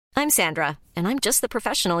I'm Sandra, and I'm just the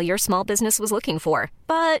professional your small business was looking for.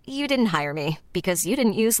 But you didn't hire me because you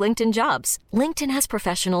didn't use LinkedIn Jobs. LinkedIn has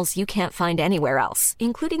professionals you can't find anywhere else,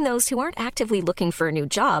 including those who aren't actively looking for a new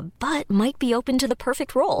job, but might be open to the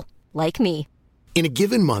perfect role, like me. In a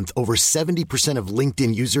given month, over 70% of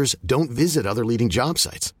LinkedIn users don't visit other leading job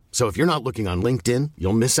sites. So if you're not looking on LinkedIn,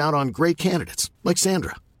 you'll miss out on great candidates like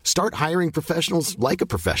Sandra. Start hiring professionals like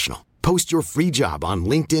a professional. Post your free job on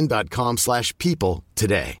linkedin.com/people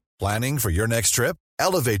today. Planning for your next trip?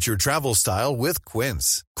 Elevate your travel style with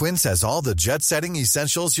Quince. Quince has all the jet-setting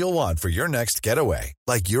essentials you'll want for your next getaway,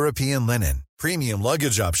 like European linen, premium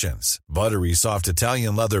luggage options, buttery soft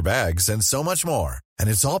Italian leather bags, and so much more. And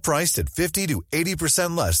it's all priced at 50 to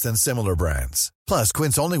 80% less than similar brands. Plus,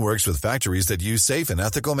 Quince only works with factories that use safe and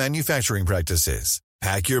ethical manufacturing practices.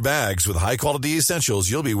 Pack your bags with high-quality essentials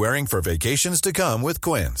you'll be wearing for vacations to come with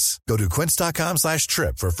Quince. Go to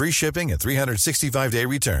quince.com/trip for free shipping and 365-day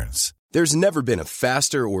returns. There's never been a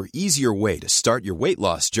faster or easier way to start your weight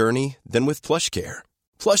loss journey than with PlushCare.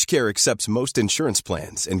 PlushCare accepts most insurance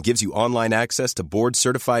plans and gives you online access to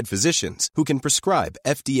board-certified physicians who can prescribe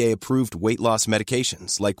FDA-approved weight loss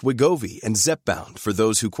medications like Wegovy and Zepbound for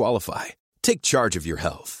those who qualify. Take charge of your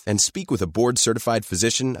health and speak with a board-certified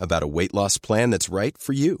physician about a weight loss plan that's right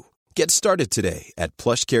for you. Get started today at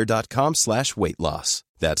plushcare.com/weightloss.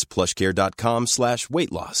 That's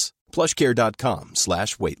plushcare.com/weightloss.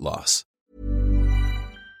 plushcare.com/weightloss.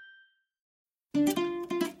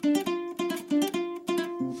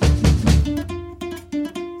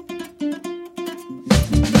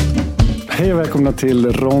 Hej och välkomna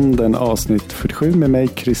till Ronden avsnitt 47 med mig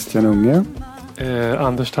Christian Unge.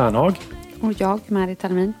 Anders Ternhag. Och jag, Marit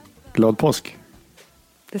Talmin. Glad påsk.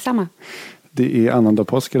 Detsamma. Det är annandag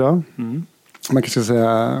påsk idag. Man kanske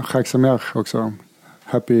säga Chag Sameach också.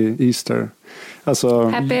 Happy Easter. Alltså,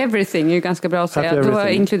 Happy everything är ju ganska bra att säga. Då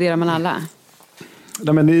inkluderar man alla.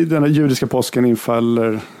 Nej, men den judiska påsken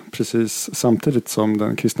infaller precis samtidigt som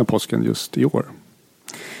den kristna påsken just i år.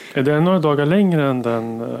 Är det några dagar längre än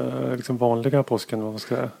den liksom vanliga påsken? Vad man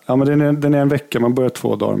ska säga? Ja, men den är en vecka. Man börjar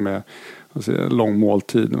 2 dagar med lång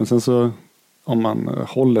måltid. Men sen så om man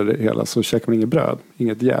håller det hela så käkar man inget bröd.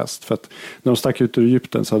 Inget jäst. För att när de stack ut ur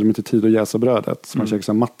Egypten så hade de inte tid att jäsa brödet. Så man käkade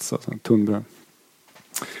så matza, tunnbröd.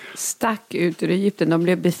 Stack ut ur Egypten. De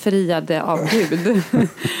blev befriade av Gud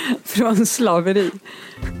från slaveri.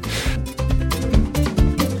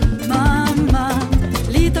 Mamma,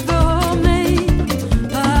 lita på mig.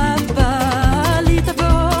 Pappa, lita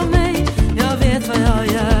på mig. Jag vet vad jag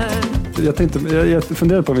gör. Jag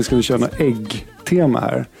funderade på om vi skulle köra något äggtema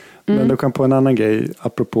här. Men då kom på en annan grej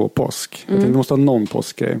apropå påsk. Jag tänkte vi måste ha någon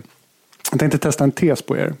påskgrej. Jag tänkte testa en tes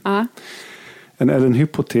på er. En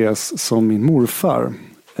hypotes som min morfar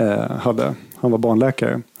hade. Han var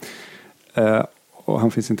barnläkare. Och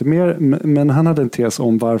han finns inte mer. Men han hade en tes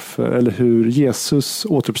om varför eller hur Jesus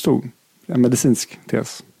återuppstod. En medicinsk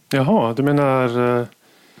tes. Jaha, du menar...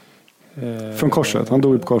 Från korset. Han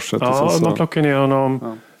dog på korset. Ja, man plockade ner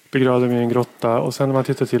honom, begravde mig i en grotta. Och sen när man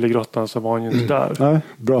tittar till i grottan så var han ju inte där. Nej,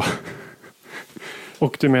 bra.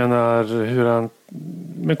 Och du menar hur han...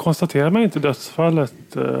 Men konstaterar man inte dödsfallet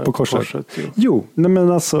på korset? Jo, nej,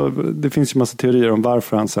 men alltså, det finns ju massa teorier om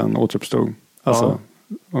varför han sen återuppstod. Alltså,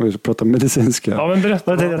 om vi pratar medicinska. Ja, men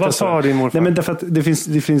berätta. Vad sa din morfar? Nej, men därför att det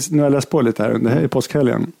finns, nu har jag läst på lite här under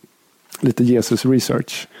påskhelgen. Lite Jesus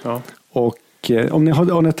research. Ja. Och om ni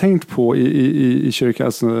har tänkt på i kyrkan,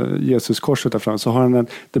 alltså Jesus korset där fram, så har han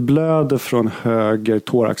det blöder från höger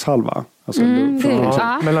thoraxhalva. Alltså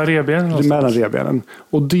mellan revbenen. Mellan revbenen.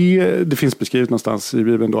 Och det finns beskrivet någonstans i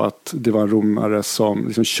Bibeln då att det var en romare som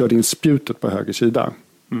liksom körde in spjutet på höger sida.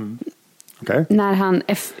 Okay.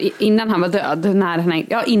 Innan han var död.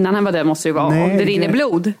 Innan han var död måste det vara. Nej, om det rinner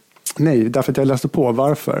blod. Nej, därför att jag läste på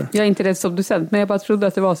varför. Jag är inte rätt som docent, men jag bara trodde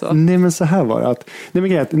att det var så. Nej, men så här var det.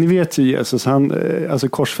 Ni vet ju Jesus, alltså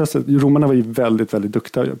korsfästet, romarna var ju väldigt, väldigt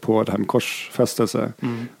duktiga på det här med korsfästelse.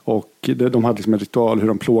 Och de hade liksom en ritual hur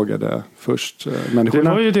de plågade först människorna.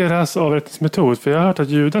 Det var ju deras avrättningsmetod, för jag har hört att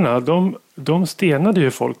judarna, de stenade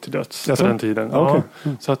ju folk till döds på den tiden. Okay.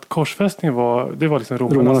 Ja. Så att korsfästning var liksom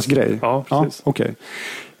romarnas grej. Ja, precis. Ja, okay.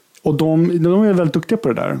 Och de är väldigt duktiga på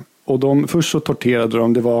det där. Och först så torterade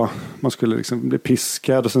de, man skulle liksom bli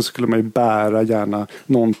piskad och sen skulle man ju bära gärna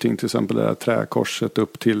någonting, till exempel det där träkorset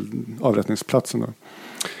upp till avrättningsplatsen då.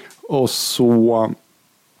 Och så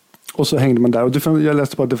hängde man där, och jag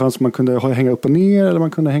läste på att man kunde hänga upp och ner eller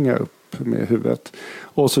man kunde hänga upp med huvudet.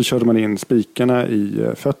 Och så körde man in spikarna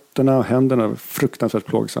i fötterna och händerna, fruktansvärt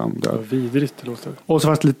plågsam. Det var vidrigt det låter. Och så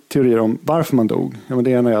fanns det lite teorier om varför man dog. Ja, men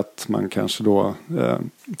det ena är att man kanske då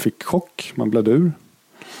fick chock, man blödde ur.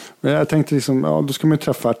 Men jag tänkte liksom, då ska man ju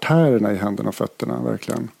träffa artärerna i händerna och fötterna,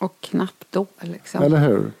 verkligen. Och knappt då, liksom. Eller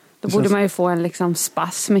hur? Då borde man ju få en liksom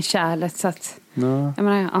spasm i kärlet, så att... Ja. Jag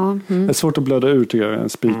menar, Det är svårt att blöda ur, tycker jag, en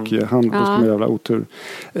spik i hand, då ska man jävla otur.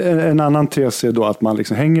 En annan tes är då att man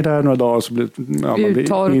liksom hänger där några dagar och så blir man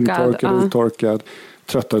uttorkad,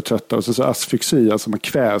 tröttare och så asfyxi, alltså man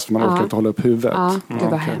kvävs för man orkar inte hålla upp huvudet. Det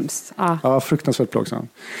var hemskt. Ja, fruktansvärt plågsamt.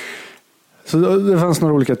 Så det fanns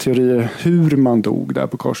några olika teorier hur man dog där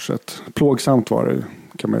på korset. Plågsamt var det,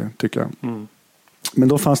 kan man ju tycka. Men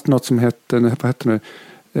då fanns det något som hette, vad hette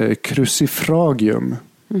det? Crucifragium.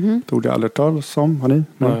 Tog det aldrig talas om, har ni?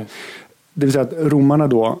 Nej. Det vill säga att romarna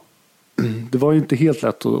då, det var ju inte helt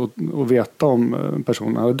lätt att veta om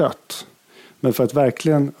personen hade dött. Men för att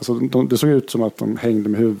verkligen, alltså det såg ut som att de hängde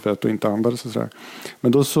med huvudet och inte andades och sådär.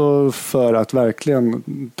 Men då så för att verkligen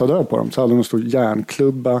ta död på dem så hade de en stor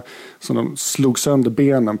järnklubba som de slog sönder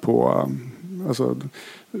benen på, alltså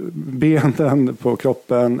benen på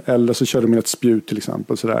kroppen, eller så körde de med ett spjut till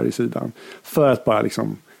exempel sådär i sidan. För att bara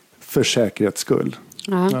liksom, för säkerhets skull.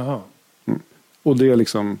 Och det är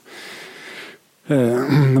liksom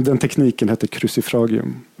den tekniken heter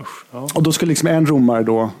crucifragium. Och då skulle liksom en romare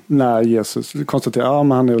då, när Jesus konstaterar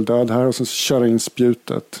men han är väl död här, och så kör in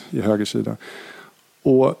spjutet i höger sida.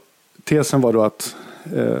 Och tesen var då att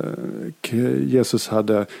Jesus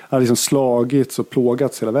hade liksom slagits och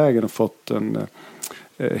plågats hela vägen och fått en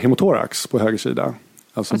hemotorax på höger sida.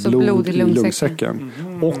 Alltså blod i lungsäcken.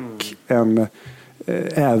 Och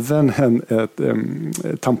även en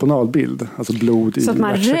tamponalbild, alltså blod i. Så att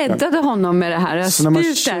man räddade honom med det här spjutet. Så när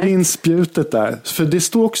man kör in spjutet där, för det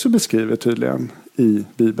står också beskrivet tydligen i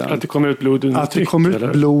Bibeln. Att det kommer ut blod under att det kommer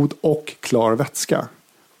ut blod och klar vätska.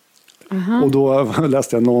 Och då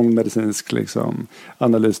läste jag någon medicinsk liksom,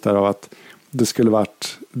 analys där av att det skulle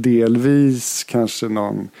varit delvis kanske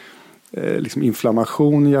någon liksom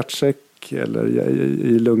inflammation i hjärtsäck eller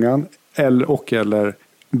i lungan eller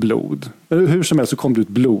blod. Hur som helst så kom det ut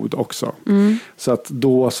blod också. Så att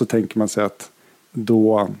då så tänker man sig att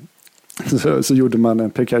då så gjorde man en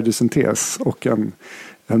perikardiocentes och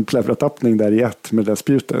en pleuratappning där i ett med det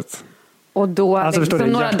spjutet. Och då, alltså, liksom,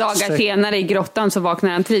 några dagar senare i grottan så vaknar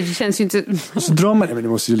han till. Det känns ju inte... Så drar man, men det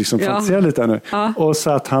måste ju liksom fantisera lite här nu. Och så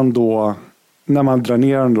att han då, när man drar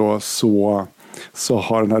ner den då så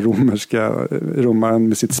har den här romaren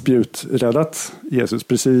med sitt spjut räddat Jesus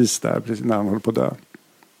precis när han håller på att dö.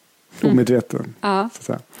 Omedveten. Så att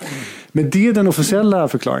säga. Men det är den officiella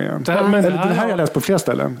förklaringen. Det här har jag läst på flera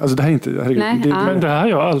ställen. Alltså det här är inte... Men det här har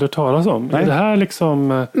jag aldrig talat om. Nej. Är det här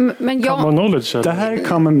liksom common knowledge? Eller? Det här är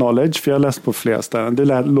common knowledge, för jag har läst på flera ställen.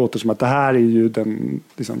 Det låter som att det här är ju den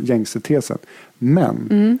liksom, gängse tesen.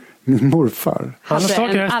 Men min morfar hade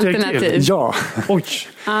en alternativ. Ja. Oj.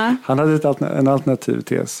 Han hade en alternativ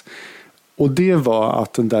tes. Och det var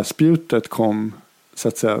att den där spjutet kom så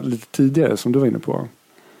att säga lite tidigare, som du var inne på.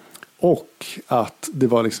 Och att det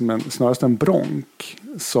var liksom snarast en bronk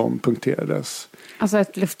som punkterades. Alltså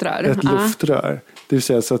ett luftrör. Ett luftrör. Det vill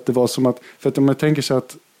säga så att det var som att, för att om man tänker sig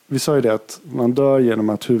att, vi sa ju det att man dör genom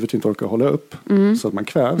att huvudet inte orkar hålla upp så att man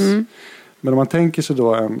kvävs. Men om man tänker sig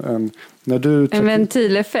då när du en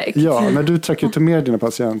ventileffekt. Ja, när du trakeotomerar dina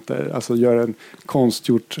patienter, alltså gör en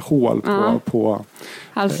konstgjort hål på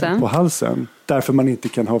halsen. Därför man inte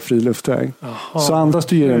kan ha fri luftväg. Så andas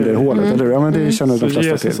du genom det hålet, eller hur? Ja, men det känner de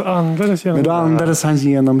flesta till. Men då andades han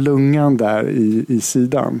genom lungan där i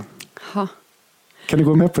sidan. Aha. Kan du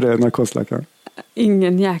gå med på det, narkosläkaren?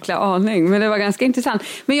 Ingen jäkla aning, men det var ganska intressant.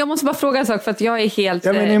 Men jag måste bara fråga en sak, för att jag är helt...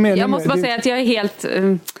 jag måste bara säga att jag är helt...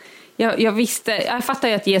 Jag fattar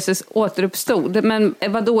ju att Jesus återuppstod, men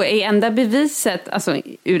vad då är enda beviset, alltså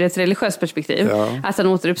ur ett religiöst perspektiv, att han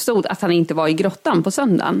återuppstod, att han inte var i grottan på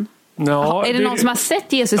söndagen? Ja, är det någon som har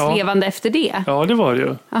sett Jesus levande efter det? Ja, det var det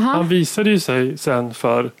ju. Han visade ju sig sen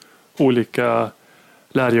för olika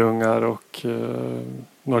lärjungar och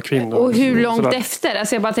några kvinnor. Och hur långt efter?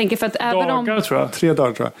 Alltså jag bara tänker, för att dagar, tror jag. 3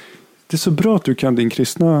 dagar, tror jag. Det är så bra att du kan din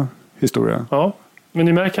kristna historia. Ja. Men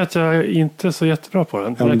ni märker att jag inte är så jättebra på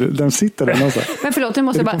den. Ja, den sitter där någonstans. Men förlåt,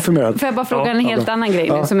 får jag bara fråga en helt annan grej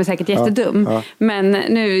nu, som är säkert jättedum. Men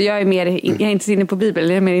nu, jag är inte så inne på Bibeln,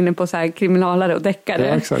 jag är mer inne på så här kriminalare och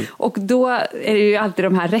deckare. Och då är det ju alltid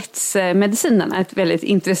de här rättsmedicinerna, ett väldigt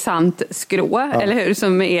intressant skrå, eller hur?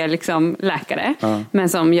 Som är liksom läkare, men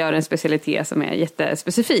som gör en specialitet som är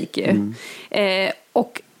jättespecifik.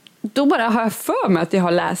 Och då bara har jag för mig att jag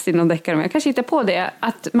har läst i någon deckare, men jag kanske hittar på det,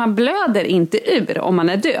 att man blöder inte ur om man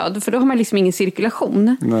är död, för då har man liksom ingen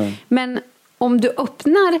cirkulation. Nej. Men om du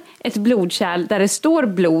öppnar ett blodkärl där det står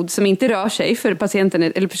blod som inte rör sig för patienten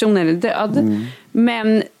eller personen är död,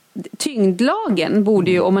 men tyngdlagen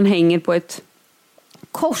borde ju, om man hänger på ett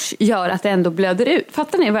kors gör att det ändå blöder ut.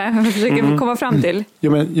 Fattar ni vad jag försöker komma fram till?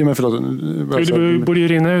 Jo men förlåt. Det borde ju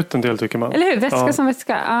rinna ut en del tycker man. Eller hur? Vätska som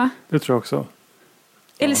vätska. Ja. Det tror jag också.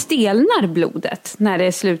 Eller stelnar blodet när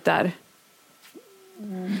det slutar?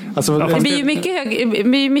 Alltså, det blir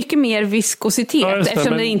ju mycket mer viskositet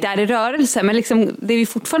eftersom det inte är i rörelse. Men liksom, det är ju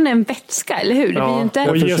fortfarande en vätska, eller hur? Det blir ju inte...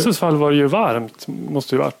 Och i Jesus fall var det ju varmt,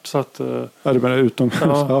 måste ju varit. Så att, ja, det menar utom...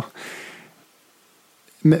 Ja.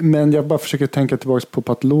 Men jag bara försöker tänka tillbaka på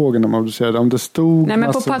patologen om det stod... Nej,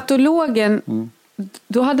 men på patologen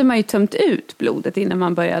då hade man ju tömt ut blodet innan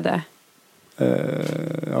man började.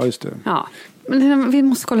 Ja, just det. Ja, men vi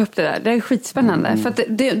måste kolla upp det där. Det är skitspännande. För att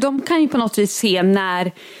de kan ju på något vis se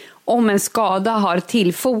om en skada har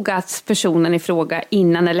tillfogats personen i fråga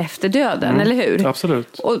innan eller efter döden, eller hur?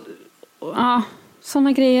 Absolut. Och ja,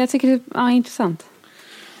 sådana grejer, jag tycker det är intressant.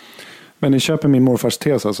 Men ni köper min morfars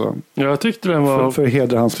tes alltså? Jag tyckte den var för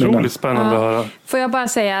hedra hans minne. Otroligt spännande att höra. Får jag bara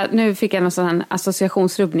säga, nu fick jag en sån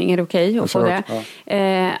associationsrubbning, är det okej att få det?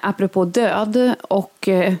 Ja. Apropå död, och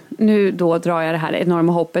nu då drar jag det här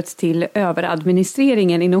enorma hoppet till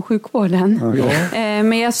överadministreringen inom sjukvården. Okay.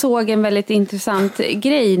 Men jag såg en väldigt intressant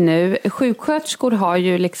grej nu. Sjuksköterskor har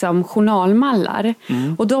ju liksom journalmallar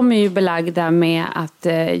och de är ju belagda med att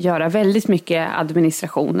göra väldigt mycket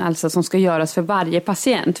administration, alltså som ska göras för varje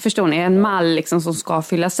patient. Förstår ni? En mall liksom som ska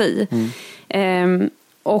fyllas i.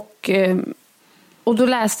 Och då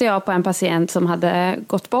läste jag på en patient som hade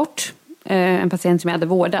gått bort. En patient som jag hade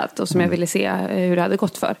vårdat och som jag ville se hur det hade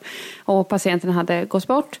gått för. Och patienten hade gått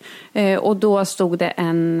bort. Och då stod det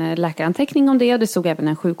en läkaranteckning om det. Och det stod även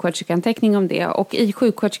en sjuksköterskeanteckning om det. Och i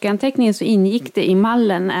sjuksköterskeanteckningen så ingick det i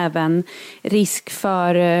mallen även risk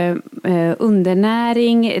för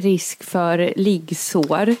undernäring, risk för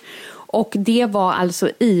liggsår. Och det var alltså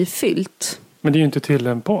ifyllt. Men det är ju inte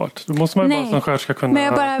tillämpbart. Då måste man ju bara som sköterska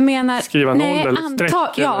kunna skriva noll eller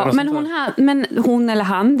streck. Ja, men hon eller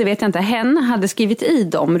han, det vet jag inte, hen hade skrivit i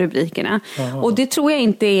de rubrikerna. Aha. Och det tror jag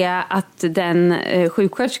inte är att den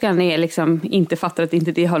sjuksköterskan är liksom, inte fattar att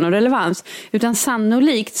inte det har någon relevans. Utan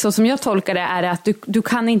sannolikt, så som jag tolkar det, är att du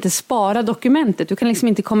kan inte spara dokumentet. Du kan liksom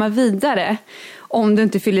inte komma vidare om du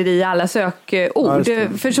inte fyller i alla sökord.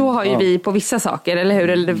 För så har ju vi på vissa saker, eller hur?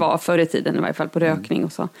 Eller det var förr i tiden, i varje fall på rökning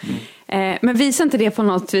och så. Men visar inte det på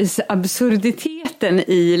något vis absurditeten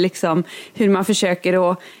i liksom hur man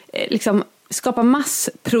försöker att liksom skapa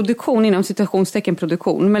massproduktion inom situationstecken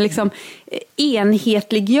produktion, men liksom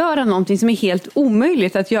enhetliggöra någonting som är helt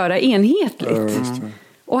omöjligt att göra enhetligt.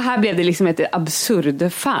 Och här blev det liksom ett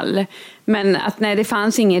absurd fall. Men att nej, det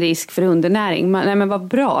fanns ingen risk för undernäring. Nej, men vad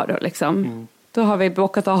bra då liksom. Då har vi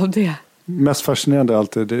bockat av det. Mest fascinerande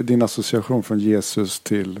alltid din association från Jesus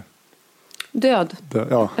till död.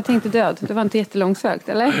 Ja. Jag tänkte död. Det var inte jättelångsökt,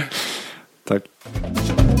 eller? Tack.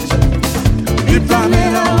 Vi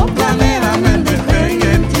planerar men det sker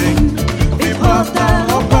ingenting. Vi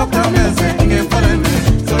pratar men ser ingen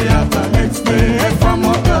förändring. Så jävla högst det är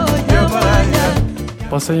framåt och gör vad jag gör.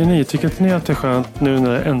 Vad säger ni? Tycker inte ni att det är skönt nu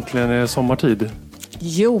när det äntligen är sommartid?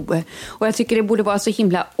 Jo, och jag tycker det borde vara så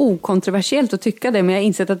himla okontroversiellt att tycka det, men jag har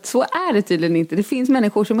insett att så är det tydligen inte. Det finns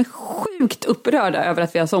människor som är sjukt upprörda över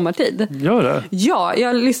att vi har sommartid. Gör det? Ja,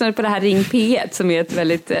 jag lyssnade på det här Ring P1 som är ett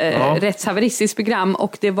väldigt rättshaveristiskt program,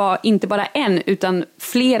 och det var inte bara en utan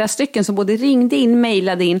flera stycken som både ringde in,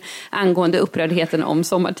 mejlade in angående upprördheten om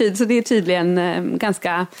sommartid. Så det är tydligen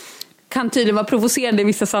kan tydligen vara provocerande i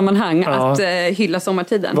vissa sammanhang att hylla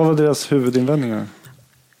sommartiden. Vad var deras huvudinvändningar?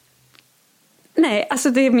 Nej, alltså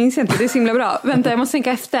det minns jag inte. Det är så himla bra. Vänta, jag måste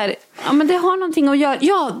tänka efter. Ja, men det har någonting att göra.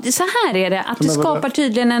 Ja, så här är det. Att det skapar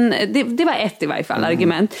tydligen det var ett i varje fall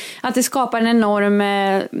argument. Att det skapar en enorm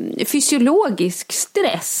fysiologisk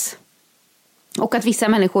stress. Och att vissa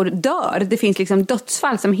människor dör. Det finns liksom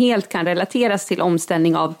dödsfall som helt kan relateras till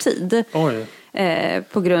omställning av tid. Oj.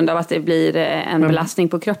 På grund av att det blir en belastning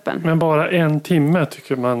på kroppen. Men bara en timme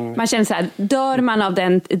tycker man... Man känner så här, dör man av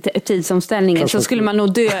den tidsomställningen så skulle man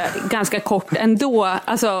nog dö ganska kort ändå,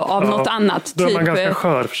 alltså av något annat. Då är man ganska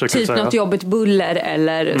skör, försöker jag säga. Typ något jobbigt buller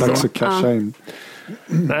eller så. Dags att casha in.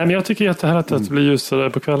 Nej, men jag tycker jättehärligt att det blir ljusare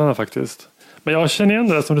på kvällarna faktiskt. Men jag känner igen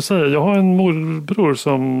det som du säger. Jag har en morbror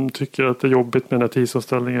som tycker att det är jobbigt med den här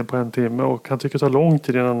tidsomställningen på en timme. Och han tycker att det tar lång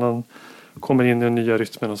tid innan han kommer in i den nya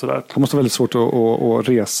rytmen och sådär. Han måste ha väldigt svårt att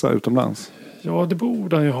resa utomlands. Ja, det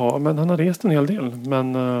borde han ju ha. Men han har rest en hel del.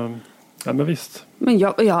 Men visst. Men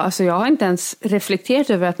jag har inte ens reflekterat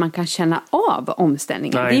över att man kan känna av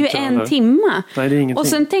omställningen. Nej, det är ju en timme. Nej, det är ingenting. Och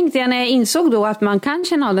sen tänkte jag när jag insåg då att man kan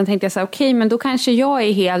känna av den, tänkte jag så här, okej, men då kanske jag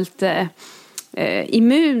är helt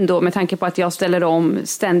immun då, med tanke på att jag ställer om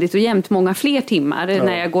ständigt och jämt många fler timmar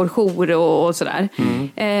när jag går jour och sådär.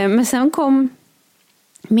 Men sen kom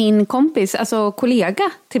min kompis, alltså kollega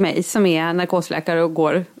till mig som är narkosläkare och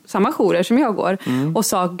går samma jourer som jag går och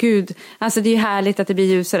sa, gud, alltså det är härligt att det blir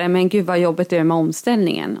ljusare, men gud vad jobbigt det är med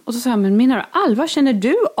omställningen. Och så sa jag, men menar du allvar, känner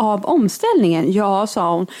du av omställningen? Ja,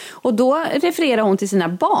 sa hon. Och då refererar hon till sina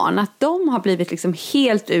barn, att de har blivit liksom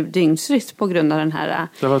helt ur dygnsrytm på grund av den här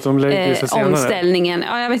omställningen.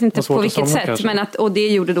 Ja, jag vet inte på vilket sätt, men och det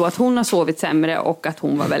gjorde då att hon har sovit sämre och att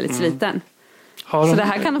hon var väldigt sliten. Så det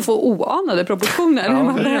här kan få oanade proportioner. Ja,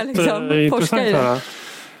 man börjar liksom forska i det.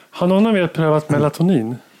 Har någon av er prövat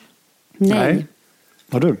melatonin? Nej.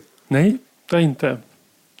 Har du? Nej, det är inte.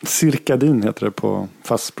 Cirkadin heter det på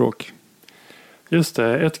fastspråk. Just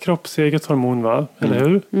det, ett kroppseget hormon, va? Eller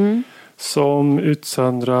hur? Som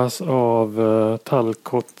utsöndras av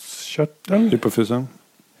tallkottskörteln. Hypofysen.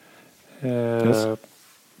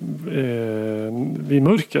 Vid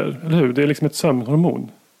mörker, eller hur? Det är liksom ett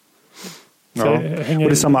sömnhormon. Ja. Och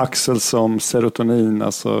det är samma axel som serotonin,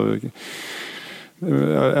 alltså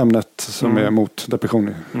ämnet som är mot depression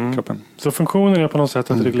i kroppen. Så funktionen är på något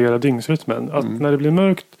sätt att reglera dygnsrytmen. Att när det blir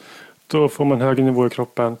mörkt, då får man högre nivå i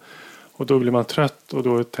kroppen och då blir man trött och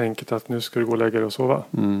då är tänket att nu ska du gå och lägga dig och sova.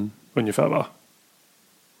 Ungefär, va?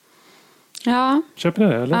 Ja. Köper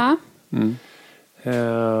ni det, eller?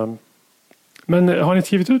 Ja. Men har ni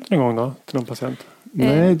skrivit ut någon gång då till någon patient?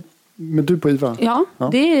 Nej. Men du på IVA? Ja,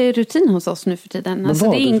 det är rutin hos oss nu för tiden.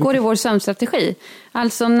 Alltså det ingår i vår sömnstrategi.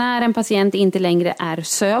 Alltså när en patient inte längre är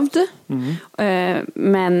sövd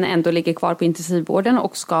men ändå ligger kvar på intensivvården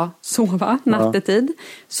och ska sova nattetid,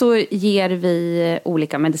 så ger vi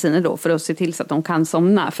olika mediciner då för att se till så att de kan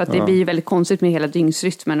somna. För att det blir väldigt konstigt med hela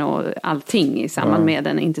dygnsrytmen och allting i samband med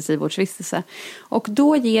en intensivvårdsvistelse. Och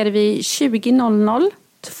då ger vi 20:00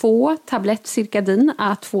 2 tablett cirkadin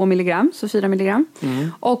à 2 milligram, så 4 milligram.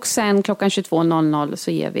 Och sen klockan 22:00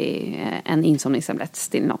 så ger vi en insomningstablett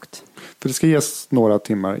Stilnoct. För det ska ges några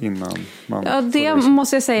timmar innan man... Ja, det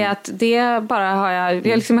måste jag säga att det bara har jag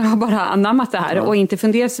har bara anammat det här och inte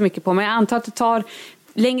funderat så mycket på. Men jag antar att det tar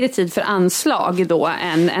längre tid för anslag då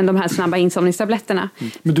än de här snabba insomningstabletterna.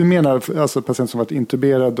 Men du menar alltså patient som varit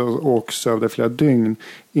intuberad och sövd i flera dygn,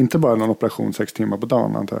 inte bara någon operation 6 timmar på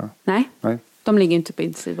dagen, antar jag? Nej. De ligger inte på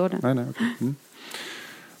intensivvården. Nej, okej.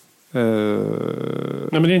 Nej,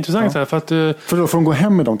 men det är intressant här för att... För då får de gå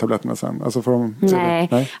hem med de tabletterna sen? Alltså får de...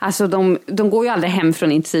 Nej, alltså de går ju aldrig hem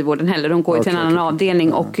från intensivvården heller. De går ju till en annan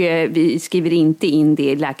avdelning och vi skriver inte in det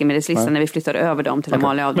i läkemedelslistan när vi flyttar över dem till en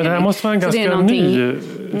vanlig avdelning. Men det här måste vara en ganska ny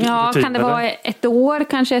Ja, kan det vara 1 år,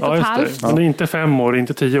 kanske 1,5? Men det är inte 5 år,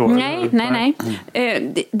 inte 10 år? Nej.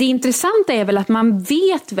 Det intressanta är väl att man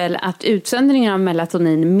vet väl att utsöndringen av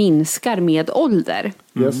melatonin minskar med ålder.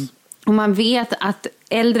 Yes. Och man vet att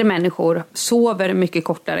äldre människor sover mycket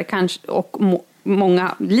kortare och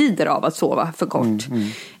många lider av att sova för kort.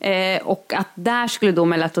 Och att där skulle då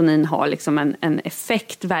melatonin ha liksom en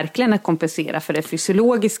effekt verkligen att kompensera för det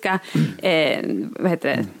fysiologiska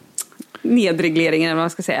nedregleringen eller vad man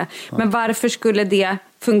ska säga. Men varför skulle det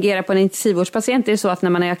fungera på en intensivvårdspatient? Är det så att när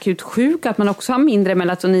man är akut sjuk att man också har mindre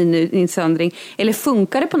melatoninsöndring? Eller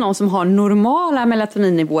funkar det på någon som har normala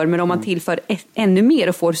melatoninnivåer, men om man tillför ännu mer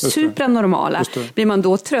och får supranormala, blir man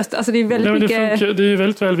då trött? Alltså det är väldigt mycket... Det är ju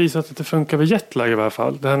väldigt väl visat att det funkar vid jetlag i varje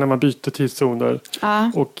fall. Det här när man byter tidszoner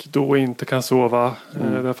och då inte kan sova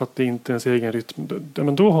därför att det inte är ens egen rytm.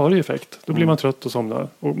 Men då har det effekt. Då blir man trött och somnar.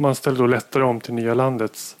 Och man ställer då lättare om till nya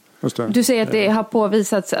landets. Du säger att det har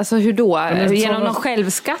påvisats, alltså hur då? Genom någon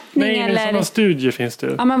självskattning? Nej, men sådana studier finns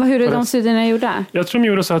det. Ja, men hur är de studierna gjorda? Jag tror de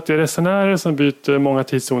gjorde så att det är resenärer som byter många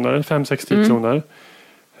tidszoner, 5-6 tidszoner.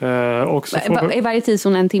 Är varje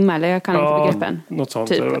tidszon 1 timme eller? Jag kan inte begreppen. Något sånt.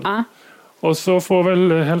 Typ. Och så får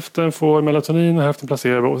väl hälften får melatonin och hälften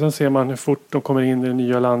placebo. Och sen ser man hur fort de kommer in i det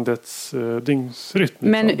nya landets dygnsrytm.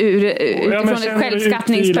 Men utifrån ett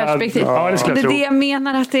självskattningsperspektiv. Det är det jag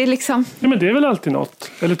menar att det är liksom... Ja, men det är väl alltid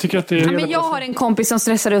något. Eller tycker att det är... men jag har en kompis som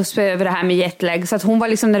stressade upp över det här med jetlag. Så att hon var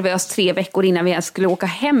liksom nervös 3 veckor innan vi skulle åka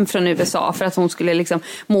hem från USA. För att hon skulle liksom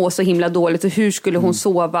må så himla dåligt. Och hur skulle hon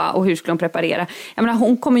sova och hur skulle hon preparera? Jag menar,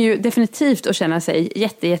 hon kommer ju definitivt att känna sig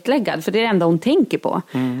jätteläggad. För det är det enda hon tänker på.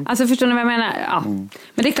 Alltså förstår ni vad jag menar? Ja. Men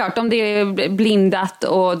det är klart, om det är blindat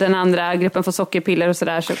och den andra gruppen får sockerpiller och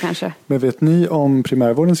sådär så kanske. Men vet ni om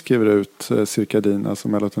primärvården skriver ut cirkadin, alltså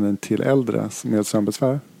melatonin till äldre med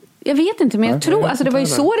sömnbesvär? Jag vet inte, men jag tror, alltså det var ju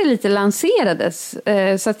så det lite lanserades,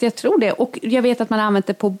 så att jag tror det. Och jag vet att man har använt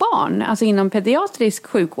det på barn, alltså inom pediatrisk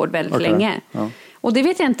sjukvård väldigt länge. Ja. Och det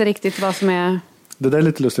vet jag inte riktigt vad som är... Det där är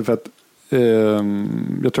lite lustigt för att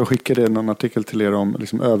jag tror jag skickade någon artikel till er om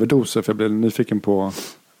liksom överdoser, för jag blev nyfiken på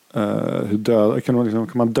hur kan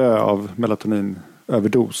man dö av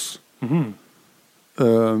melatoninöverdos?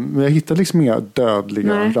 Men jag hittade liksom inga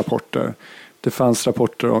dödliga rapporter. Det fanns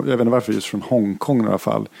rapporter, jag vet inte varför, just från Hongkong i alla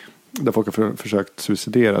fall, där folk har försökt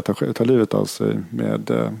suicidera, ta livet av sig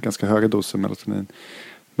med ganska höga doser melatonin.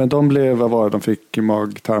 Men de fick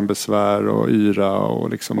mag-tarmbesvär och yra och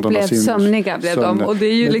liksom och blev sömniga och det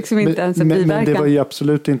är ju liksom inte ens en biverkan. Men det var ju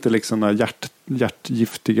absolut inte liksom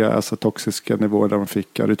hjärtgiftiga, alltså toxiska nivåer där de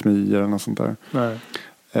fick arytmier eller något sånt där. Nej.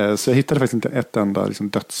 Så jag hittade faktiskt inte ett enda liksom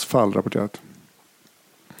dödsfall rapporterat.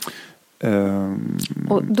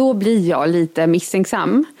 Och då blir jag lite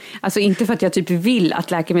misstänksam. Alltså inte för att jag typ vill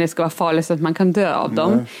att läkemedel ska vara farliga så att man kan dö av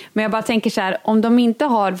dem. Men jag bara tänker så här, om de inte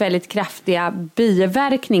har väldigt kraftiga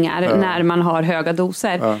biverkningar när man har höga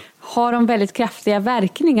doser, har de väldigt kraftiga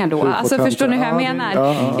verkningar då? Alltså förstår ni hur jag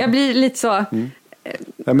menar? Jag blir lite så... Ja,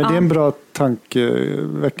 men det är en bra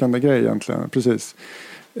tankeväckande grej egentligen, precis.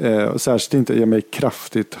 Och särskilt inte ge mig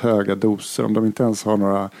kraftigt höga doser om de inte ens har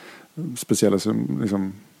några speciella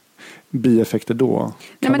liksom, bieffekter då.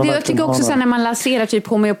 Nej, men det, jag tycker också sen när man lanserar typ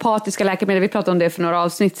homeopatiska läkemedel, vi pratade om det för några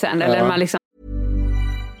avsnitt sen, eller man liksom...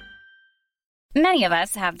 Many of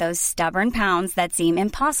us have those stubborn pounds that seem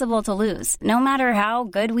impossible to lose, no matter how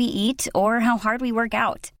good we eat or how hard we work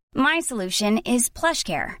out. My solution is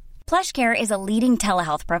PlushCare. PlushCare is a leading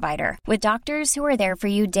telehealth provider with doctors who are there for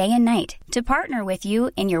you day and night to partner with you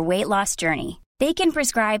in your weight loss journey. They can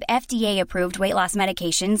prescribe FDA-approved weight loss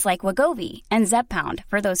medications like Wegovy and Zepbound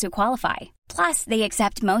for those who qualify. Plus, they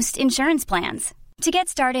accept most insurance plans. To get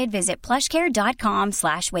started, visit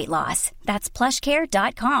plushcare.com/weightloss. That's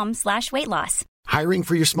plushcare.com/weightloss. Hiring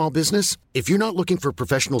for your small business? If you're not looking for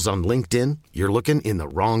professionals on LinkedIn, you're looking in the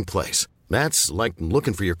wrong place. That's like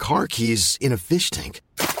looking for your car keys in a fish tank.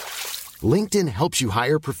 LinkedIn helps you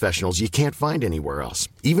hire professionals you can't find anywhere else,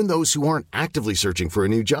 even those who aren't actively searching for a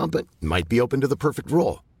new job but might be open to the perfect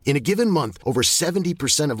role. In a given month, over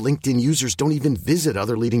 70% of LinkedIn users don't even visit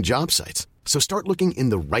other leading job sites. So start looking in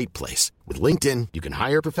the right place. With LinkedIn, you can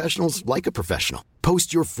hire professionals like a professional.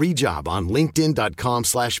 Post your free job on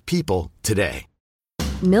linkedin.com/people today.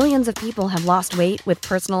 Millions of people have lost weight with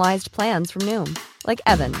personalized plans from Noom. Like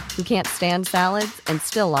Evan, who can't stand salads and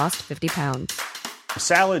still lost 50 pounds.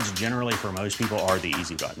 Salads generally for most people are the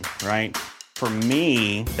easy button, right? For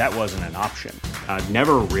me, that wasn't an option. I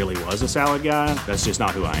never really was a salad guy. That's just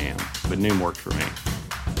not who I am. But Noom worked for me.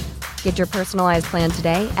 Get your personalized plan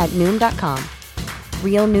today at Noom.com.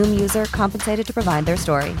 Real Noom user compensated to provide their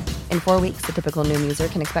story. In 4 weeks, the typical Noom user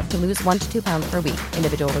can expect to lose 1 to 2 pounds per week.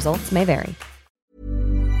 Individual results may vary.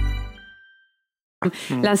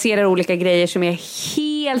 Lanserar olika grejer som är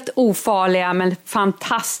helt ofarliga men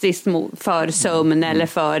fantastiskt för sömn eller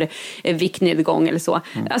för viktnedgång eller så.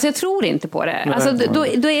 Alltså jag tror inte på det. Alltså då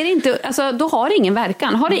är det inte, alltså då har det ingen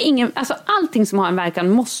verkan. Har det ingen, alltså allting som har en verkan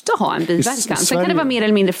måste ha en biverkan. Sen kan det vara mer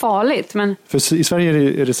eller mindre farligt, men för i Sverige är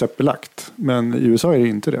det receptbelagt, men i USA är det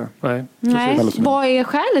inte det. Nej. Vad är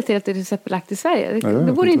skälet till att det är receptbelagt i Sverige?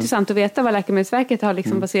 Det vore intressant att veta vad Läkemedelsverket har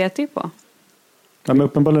liksom baserat det på. Ja, men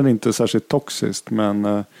uppenbarligen inte särskilt toxiskt,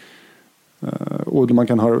 men och man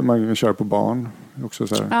kan köra på barn också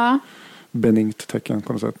så här. Benignt tecken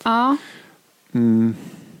på något sätt.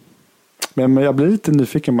 Men jag blir lite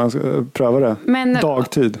nyfiken, man ska pröva det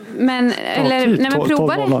dagtid. Men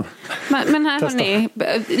prova det. Men här har ni,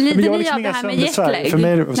 lider ni av det här med jetlag?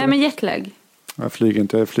 Nej, men jetlag. Jag flyger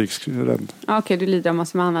inte, jag är flygrädd. Okej, du lider av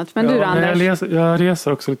massor med annat. Men du Anders? Jag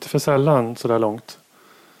reser också lite för sällan så där långt.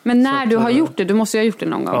 Men när du har gjort det, du måste ju ha gjort det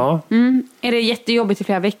någon gång. Ja. Är det jättejobbigt i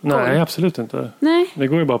flera veckor? Nej, absolut inte. Nej. Det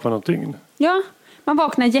går ju bara på något dygn. Ja, man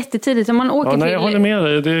vaknar jättetidigt och man åker till... Nej, jag håller med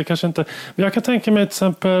dig. Det är kanske inte... Men jag kan tänka mig till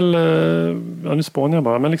exempel, nu spånar jag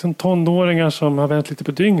bara, men liksom tonåringar som har vänt lite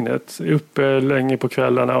på dygnet. Är uppe länge på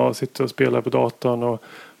kvällarna och sitter och spelar på datorn och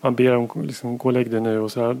man ber dem liksom, gå och lägg dig nu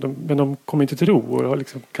och så här. Men de kommer inte till ro och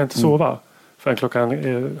liksom, kan inte sova förrän klockan är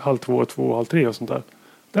 1:30, 2:30, 2:30 och sånt där.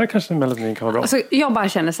 Där kanske melatonin kan vara bra. Alltså, jag bara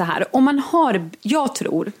känner så här. Om man har, jag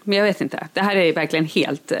tror, men jag vet inte. Det här är verkligen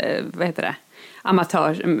helt,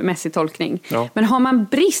 amatörmässig tolkning. Ja. Men har man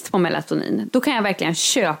brist på melatonin, då kan jag verkligen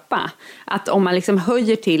köpa att om man liksom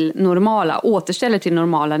höjer till återställer till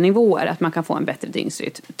normala nivåer, att man kan få en bättre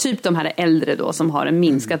dygnsrytm. Typ de här äldre då som har en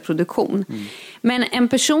minskad produktion. Men en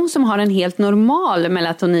person som har en helt normal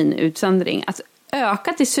melatoninutsöndring,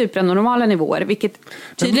 öka till supranormala nivåer, vilket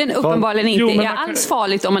tydligen uppenbarligen inte är alls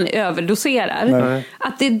farligt om man överdoserar. Nej.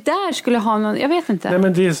 Att det där skulle ha någon, jag vet inte. Nej,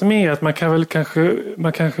 men det som är att man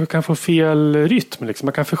kanske kan få fel rytm. Liksom.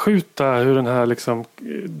 Man kan förskjuta hur den här liksom,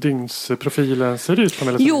 dygnsprofilen ser ut.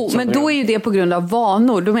 Jo, men då är ju det på grund av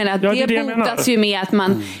vanor. Då menar jag att det botas ju med att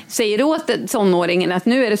man säger åt tonåringen att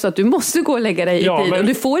nu är det så att du måste gå och lägga dig i tid och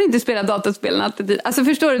du får inte spela dataspel nattetid. Alltså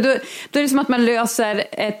förstår du, då är det som att man löser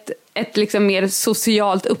ett liksom mer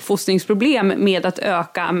socialt uppfostringsproblem med att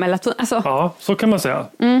öka melatonin. Alltså. Ja, så kan man säga.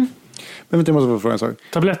 Men jag måste bara fråga en sak.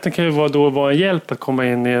 Tabletten kan ju vara en hjälp att komma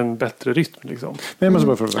in i en bättre rytm. Liksom. Men jag måste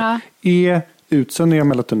bara fråga en sak. Är utsöndring av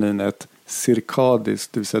melatoninet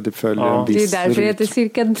cirkadiskt, det vill säga det följer en viss rytm? Det är därför det heter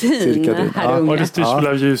cirkadin. Här unga. Och det styrs väl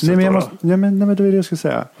av ljuset. Nej, men det är det jag ska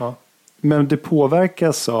säga. Ja. Men det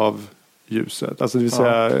påverkas av ljuset. Alltså det vill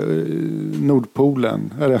säga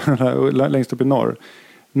Nordpolen, eller längst upp i norr.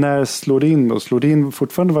 När slår det in då? Slår det in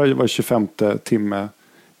fortfarande var 25:e timme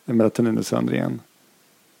melatoninutsöndringen?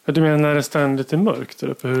 Du menar när det ständigt är mörkt?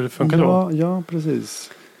 Eller hur det funkar då? Ja, precis.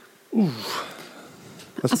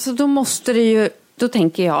 Alltså då måste det ju... Då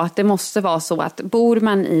tänker jag att det måste vara så att bor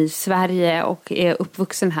man i Sverige och är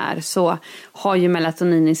uppvuxen här så har ju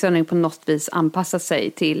melatoninutsöndring på något vis anpassat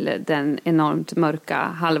sig till den enormt mörka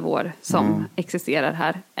halvår som existerar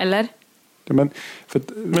här. Eller? Men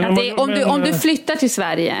om du flyttar till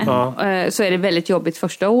Sverige så är det väldigt jobbigt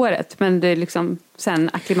första året, men du liksom sen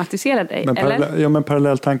akklimatiserar dig, eller? Men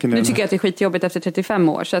parallelltanken är... Nu tycker jag att det är skitjobbigt efter 35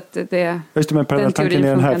 år. Så att det, just det, men parallelltanken är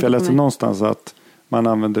den här, för jag läste någonstans att man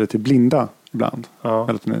använder det till blinda ibland,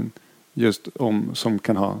 melatonin, just som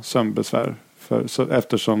kan ha sömnbesvär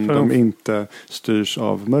eftersom de inte styrs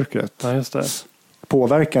av mörkret. Ja, just det.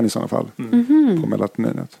 Påverkan i sådana fall på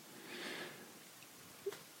melatoninet.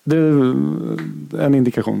 Det är en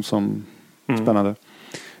indikation som spännande.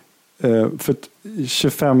 För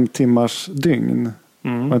 25 timmars dygn,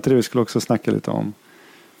 var inte det vi skulle också snacka lite om?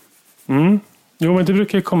 Jo, men det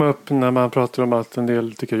brukar ju komma upp när man pratar om att en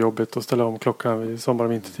del tycker det är jobbigt att ställa om klockan vid sommar-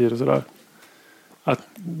 och vintertid och sådär. Att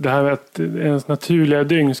det här med att ens naturliga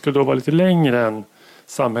dygn skulle då vara lite längre än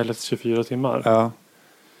samhällets 24 timmar. Ja.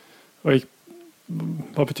 Och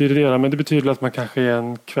vad betyder det då? Men det betyder att man kanske är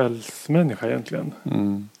en kvällsmänniska egentligen.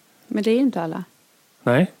 Men det är ju inte alla.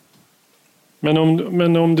 Nej.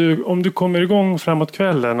 Men om du kommer igång framåt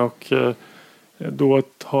kvällen och då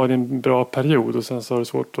har en bra period och sen så har du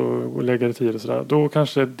svårt att lägga det tid och sådär. Då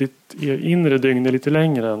kanske ditt inre dygn är lite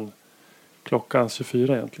längre än klockans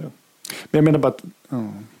 24 egentligen. Men jag menar bara att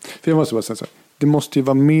för jag måste bara säga så här,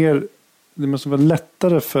 det måste vara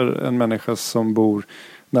lättare för en människa som bor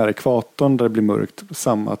nära ekvatorn där det blir mörkt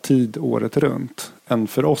samma tid året runt än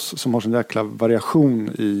för oss som har sån jäkla variation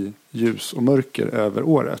i ljus och mörker över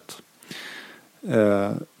året.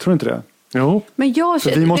 Tror inte det? Jo. Men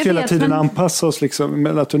vi måste hela tiden anpassa oss liksom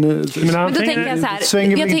melatonin. Men då tänker jag så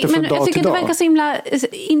här, jag tycker det verkar så himla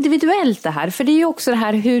individuellt det här, för det är ju också det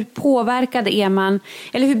här hur påverkad är man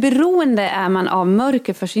eller hur beroende är man av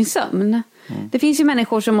mörker för sin sömn. Det finns ju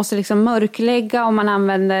människor som måste liksom mörklägga om man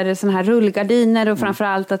använder såna här rullgardiner och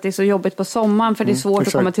framförallt att det är så jobbigt på sommaren för det är svårt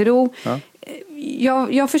att komma till ro.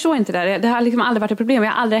 Jag förstår inte det. Det har liksom aldrig varit ett problem.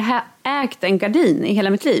 Jag har aldrig ägt en gardin i hela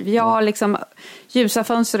mitt liv. Jag har liksom ljusa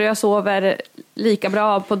fönster och jag sover lika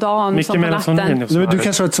bra på dagen mycket som på natten. Du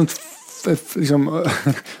kanske har ett sånt liksom,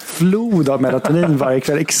 flod av melatonin varje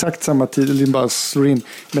kväll. Exakt samma tid. Det bara slår in.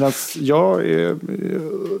 Medan jag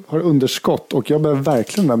har underskott och jag behöver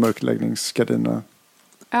verkligen de här mörkläggningsgardinerna.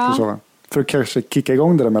 För att kanske kicka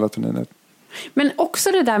igång det där melatoninet. Men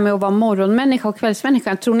också det där med att vara morgonmänniska och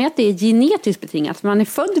kvällsmänniska. Tror ni att det är genetiskt betingat? Man är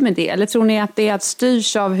född med det? Eller tror ni att det är att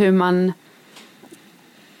styrs av hur man...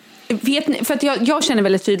 Vet ni? För att jag känner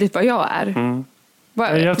väldigt tydligt vad jag är. Vad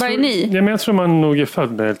är ni? Ja, men jag tror man nog är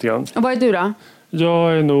född med lite grann. Och vad är du då?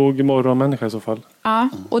 Jag är nog morgonmänniska i så fall. Ja,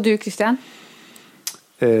 och du Christian?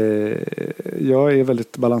 Jag är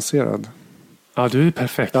väldigt balanserad. Ja, du är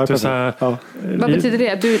perfekt. Ja, du är så här, vad betyder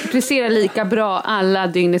det? Du presterar lika bra alla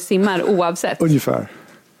dygnets timmar oavsett? Ungefär.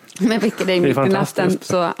 Men väcker dig mitt i natten.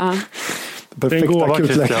 Så, det är en gåva,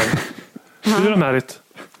 Christian. Hur är det Märit?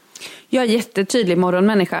 Jag är jättetydlig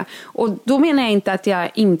morgonmänniska. Och då menar jag inte att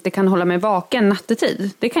jag inte kan hålla mig vaken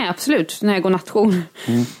nattetid. Det kan jag absolut när jag går nattion.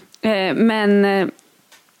 Men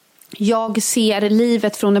jag ser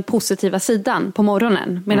livet från den positiva sidan på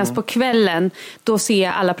morgonen. Medan på kvällen då ser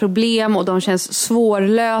jag alla problem och de känns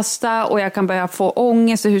svårlösta. Och jag kan börja få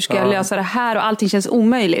ångest och hur ska jag lösa det här? Och allting känns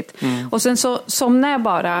omöjligt. Och sen så somnar jag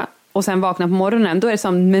bara och sen vakna på morgonen, då är det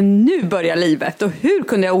som, men nu börjar livet. Och hur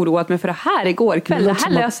kunde jag oroat mig för det här igår kväll? Det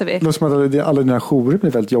här löser vi. Det låter som att alla dina jourer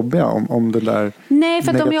blir väldigt jobbiga om det där. Nej,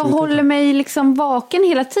 för att om jag håller mig liksom vaken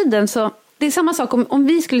hela tiden så... Det är samma sak om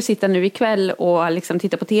vi skulle sitta nu ikväll och liksom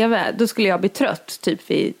titta på tv. Då skulle jag bli trött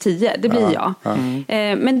typ vid 10. Det blir jag.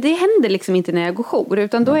 Men det händer liksom inte när jag går jour.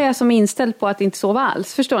 Utan då är jag som inställd på att inte sova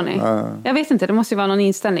alls. Förstår ni? Jag vet inte, det måste ju vara någon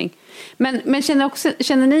inställning. Men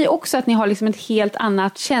känner ni också att ni har liksom ett helt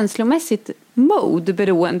annat känslomässigt mode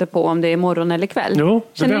beroende på om det är morgon eller kväll? Jo,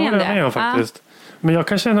 det håller jag med om faktiskt. Men jag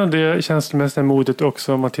kan känna det känslomässiga modet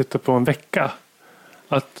också om man tittar på en vecka.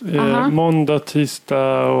 Att måndag,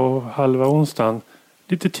 tisdag och halva onsdagen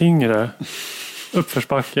lite tyngre.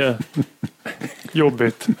 Uppförsbacke.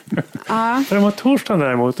 Jobbigt. För om man torsdagen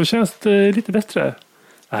däremot, då känns det lite bättre.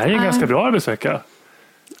 Det här är en ganska bra arbetsvecka.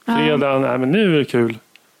 Fredagen, men nu är det kul.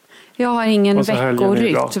 Jag har ingen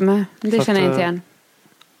veckorytm. Det känner jag inte igen.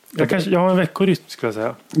 Jag har en veckorytm skulle jag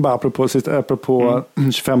säga. Bara apropå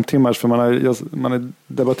 25 timmars, för man har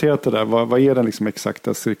debatterat det där. Vad är den liksom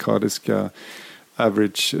exakta cirkadiska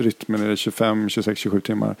average-rytmen? Är det 25, 26, 27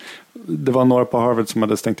 timmar? Det var några på Harvard som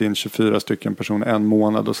hade stängt in 24 stycken personer en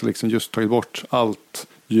månad och så liksom just tagit bort allt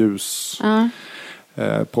ljus,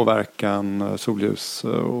 påverkan, solljus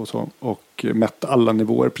och så. Och mätt alla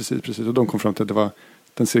nivåer precis. Och de kom fram till att det var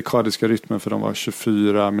den cirkadiska rytmen för dem var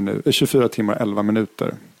 24 timmar 11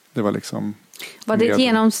 minuter. Det var liksom... Var det ett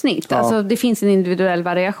genomsnitt? Ja. Alltså det finns en individuell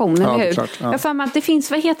variation, eller hur? Klart, ja. Jag får med att det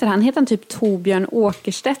finns, vad heter han? Heter han typ Torbjörn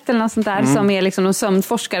Åkerstedt eller något sånt där som är liksom en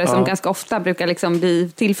sömnforskare som ganska ofta brukar liksom bli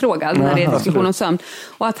tillfrågad när det är diskussion om sömn.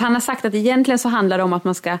 Och att han har sagt att egentligen så handlar det om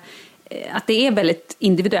att det är väldigt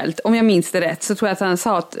individuellt. Om jag minns det rätt så tror jag att han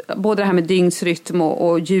sa att både det här med dygnsrytm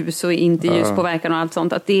och ljus och inte ljuspåverkan och allt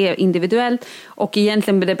sånt, att det är individuellt och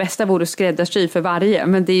egentligen det bästa vore skräddarsy för varje,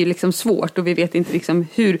 men det är ju liksom svårt och vi vet inte liksom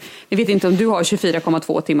vi vet inte om du har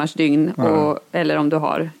 24,2 timmars dygn eller om du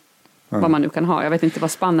har vad man nu kan ha. Jag vet inte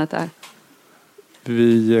vad spannet är.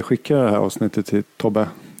 Vi skickar det här avsnittet till Tobbe.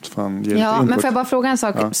 Men får jag bara fråga en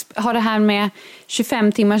sak? Har det här med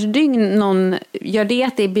 25 timmars dygn gör det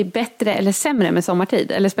att det blir bättre eller sämre med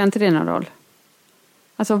sommartid? Eller spelar inte det någon roll?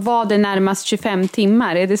 Alltså vad det närmast 25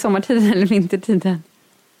 timmar? Är det sommartiden eller vintertiden?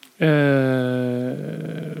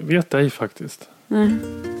 Vet ej faktiskt.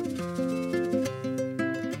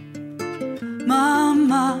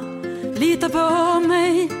 Mamma, lita på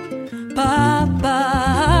mig.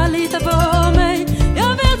 Pappa, lita på mig.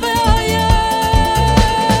 Jag vet vad jag gör.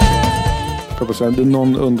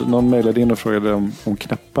 Någon mejlade in och frågade om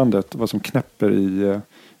knäppandet, vad som knäpper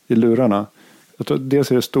i lurarna. Jag tror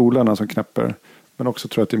dels är det stolarna som knäpper, men också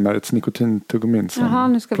tror jag att det är Merits nikotintuggummin som... Jaha,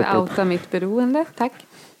 nu ska vi outa mitt beroende, tack.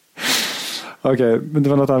 Okej, men det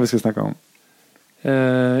var något annat vi ska snacka om.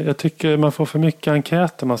 Jag tycker man får för mycket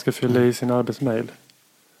enkäter man ska fylla i sin arbetsmail.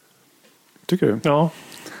 Tycker du? Ja.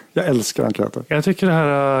 Jag älskar enkäter. Jag tycker det här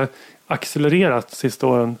har accelererat sista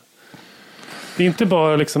åren. Det är inte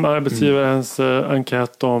bara liksom arbetsgivarens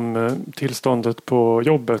enkät om tillståndet på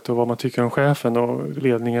jobbet och vad man tycker om chefen och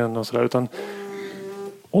ledningen och sådär, utan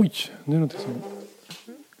oj, nu är det inte så.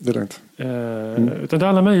 Det är lugnt. Utan det är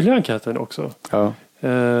alla möjliga enkäter också. Ja.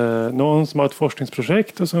 Någon som har ett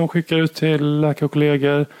forskningsprojekt och som skickar ut till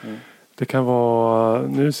läkarkollegor. Det kan vara,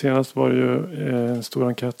 nu senast var det ju en stor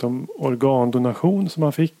enkät om organdonation som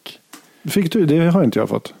man fick. Fick du? Det har inte jag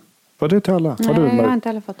fått. Var det till alla? Nej, jag har inte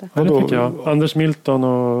heller fått det. Ja, det fick jag. Anders Milton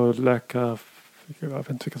och läkare, jag vet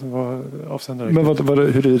inte vilka som var avsändare. Men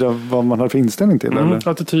vad man har för inställning till? Eller?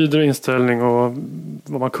 Attityder och inställning och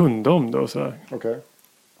vad man kunde om det och sådär. Okay.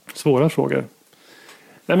 Svåra frågor.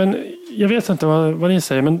 Nej, men jag vet inte vad ni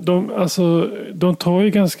säger, men de tar ju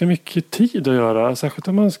ganska mycket tid att göra. Särskilt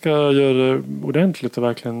om man ska göra det ordentligt och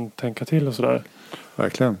verkligen tänka till och sådär.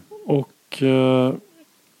 Verkligen. Och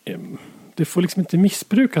det får liksom inte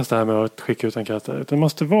missbrukas det här med att skicka ut enkäter. Utan det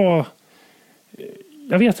måste vara...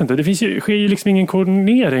 Jag vet inte, sker ju liksom ingen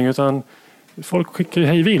koordinering, utan folk skickar ju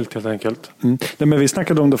hej vilt helt enkelt. Nej, men vi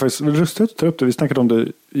snackade om det faktiskt, lustigt att ta upp det. Vi snackade om det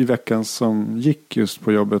i veckan som gick just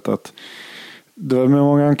på jobbet, att det var med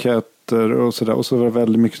många enkäter och sådär, och så var det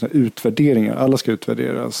väldigt mycket sådana utvärderingar. Alla ska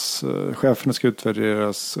utvärderas, cheferna ska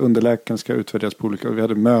utvärderas, underläkaren ska utvärderas på olika, och vi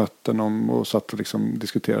hade möten om och satt och liksom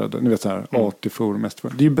diskuterade, ni vet så här, AT-forum, det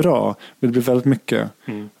är ju bra, men det blir väldigt mycket.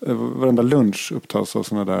 Varenda lunch upptas av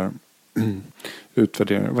sådana där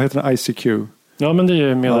utvärderingar. Vad heter det? ICQ? Ja, men det är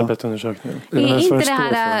ju medarbetarundersökning. Är inte det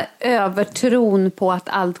här övertron på att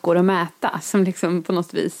allt går att mäta som liksom på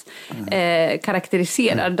något vis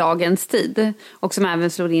karaktäriserar dagens tid, och som även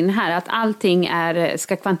slår in här, att allting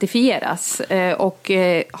ska kvantifieras, och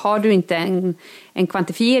har du inte en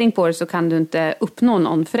kvantifiering på det så kan du inte uppnå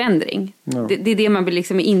någon förändring. No. Det är det man blir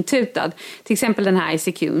liksom intutad. Till exempel den här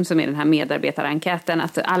ICQ som är den här medarbetarenkäten,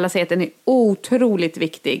 att alla säger att den är otroligt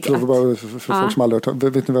viktig. För folk som aldrig har hört,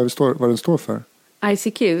 vet ni vad den står för?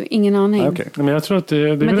 ICQ, ingen aning. Okay. Men jag tror att det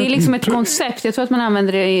är liksom ett koncept. Jag tror att man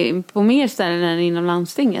använder det på mer ställen än inom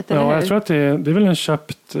landstinget. Eller ja, hur? Jag tror att det är väl en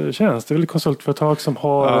köpt tjänst. Det är väl ett konsultföretag som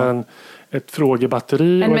har ett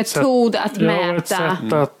frågebatteri. En metod att mäta. Ja, ett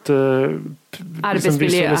sätt att liksom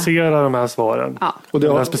visualisera de här svaren. Ja. Och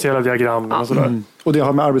de här speciella diagrammen och sådär. Mm. Och det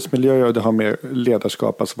har med arbetsmiljö och det har med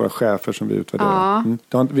ledarskap, alltså våra chefer som vi utvärderar.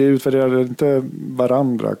 Ja. Vi utvärderar inte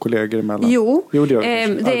varandra, kollegor emellan. Jo det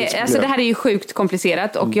gör det här är ju sjukt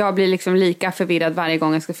komplicerat och jag blir liksom lika förvirrad varje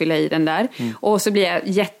gång jag ska fylla i den där. Och så blir jag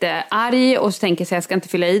jättearg och så tänker jag ska inte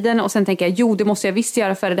fylla i den och sen tänker jag det måste jag visst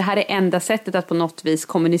göra för det här är enda sättet att på något vis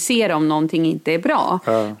kommunicera om någonting inte är bra.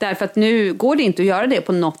 Därför att nu går det inte att göra det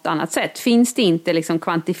på något annat sätt. Finns det inte liksom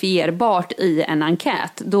kvantifierbart i en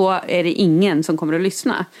enkät, då är det ingen som kommer att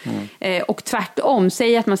lyssna. Och tvärtom,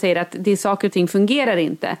 säg att man säger att det saker och ting fungerar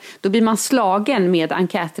inte, då blir man slagen med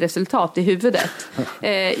enkätresultat i huvudet.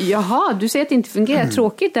 Jaha, du säger att det inte fungerar.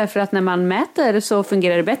 Tråkigt, därför att när man mäter så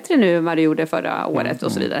fungerar det bättre nu än vad det gjorde förra året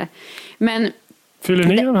och så vidare. Men fyller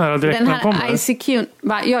ni de här direkt när de kommer? ICQ,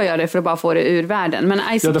 jag gör det för att bara få det ur världen. Men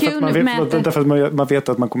ICQ därför att man vet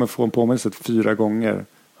att man kommer få en påminnelse 4 gånger.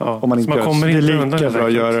 Ja, om man inte man kommer det är inte lika bra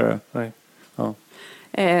att göra det. Nej. Ja.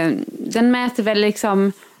 Den mäter väl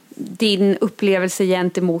liksom din upplevelse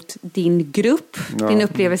gentemot din grupp, din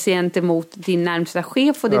upplevelse gentemot din närmsta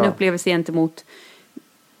chef och din upplevelse gentemot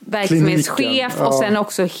verksamhetschef och sen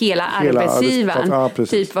också hela arbetsgivaren.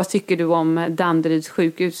 Typ, vad tycker du om Danderyds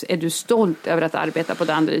sjukhus? Är du stolt över att arbeta på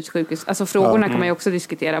Danderyds sjukhus? Alltså frågorna kan man ju också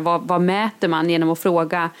diskutera. Vad mäter man genom att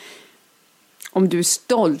fråga om du är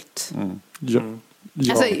stolt? Ja,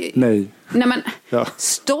 alltså, nej.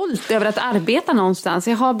 Stolt över att arbeta någonstans.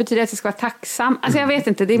 Betyder det att jag ska vara tacksam? Alltså jag vet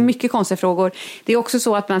inte, det är mycket konstiga frågor. Det är också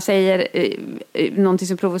så att man säger någonting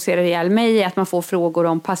som provocerar ihjäl mig är att man får frågor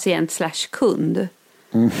om patient/kund.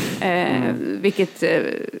 Vilket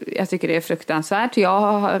jag tycker är fruktansvärt. Jag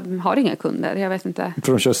har inga kunder, jag vet inte.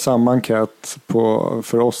 För de kör samma enkät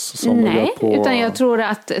för oss som nej, utan jag tror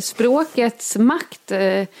att språkets makt,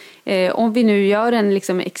 om vi nu gör en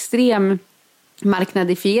liksom extrem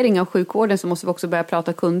marknadifiering av sjukvården, så måste vi också börja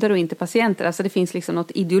prata kunder och inte patienter. Alltså det finns liksom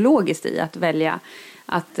något ideologiskt i att välja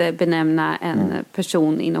att benämna en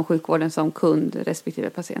person inom sjukvården som kund respektive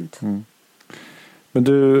patient. Men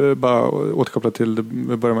du, bara återkoppla till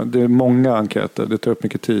det är många enkäter, det tar upp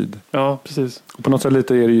mycket tid. Ja, precis. Och på något sätt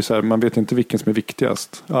lite är det ju så här, man vet inte vilken som är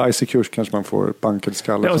viktigast. ICQ kanske man får banken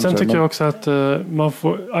skall. Ja, och sen tycker jag också att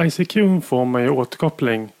ICQ får man ju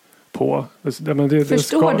återkoppling på.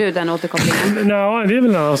 Förstår du den återkopplingen? Nej, det är väl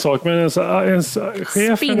en annan sak. Men ens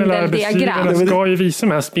chefen eller arbetsgivaren ska ju visa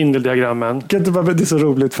de här spindeldiagrammen. Det är så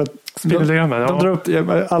roligt för att spindeldiagrammen, de drar upp,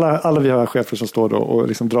 alla vi har chefer som står då och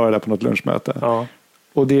liksom drar det där på något lunchmöte. Ja.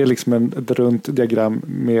 Och det är liksom ett runt diagram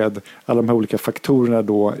med alla de här olika faktorerna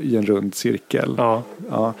då i en rund cirkel. Ja.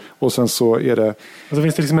 Ja. Och sen så är det... Och så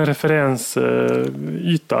finns det liksom en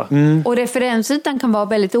referensyta. Och referensytan kan vara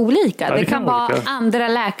väldigt olika. Ja, det kan vara andra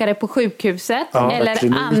läkare på sjukhuset.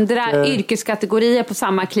 Eller andra yrkeskategorier på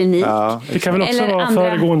samma klinik. Ja. Det kan väl också vara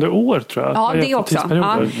föregående år, tror jag. Ja, det också.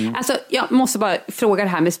 Ja. Alltså, jag måste bara fråga det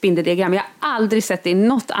här med spindeldiagram. Jag har aldrig sett det i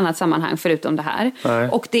något annat sammanhang förutom det här. Nej.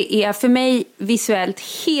 Och det är för mig visuellt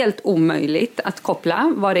helt omöjligt att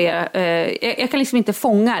koppla vad det är. Jag kan liksom inte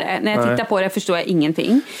fånga det. När jag tittar på det förstår jag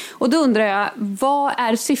ingenting. Och då undrar jag, vad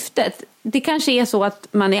är syftet? Det kanske är så att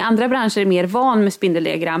man i andra branscher är mer van med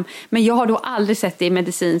spindeldiagram, men jag har då aldrig sett det i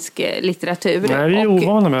medicinsk litteratur. Nej, vi är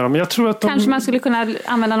ovana med dem. Jag tror att kanske man skulle kunna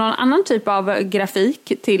använda någon annan typ av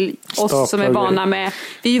grafik till oss som är vana med...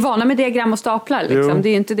 Vi är ju vana med diagram och staplar. Liksom. Det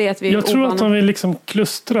är ju inte det att vi är Jag tror att de vill liksom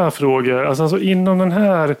klustra frågor. Alltså inom den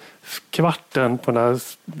här kvarten på den här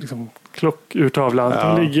liksom, klockurtavlan.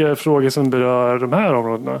 Ja. Det ligger frågor som berör de här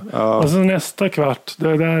områdena. Ja. Och så nästa kvart,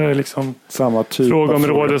 det där är liksom samma typ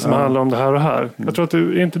frågeområde som handlar om det här och här. Jag tror att det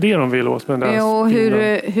är inte det de vill åt med den. Jo,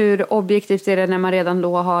 hur objektivt är det när man redan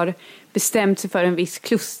då har bestämt sig för en viss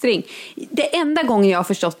klustring. Det enda gången jag har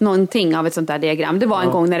förstått någonting av ett sånt där diagram, det var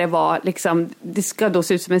en gång när det var liksom, det ska då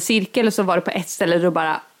se ut som en cirkel och så var det på ett ställe då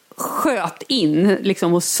bara sköt in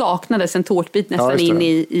liksom, och saknades en tårtbit nästan in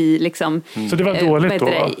i liksom, Så det var dåligt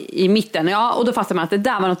då? I mitten. Ja, och då fattar man att det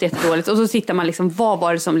där var något jättedåligt. Och så tittar man liksom, vad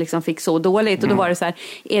var det som liksom fick så dåligt? Och då var det så här,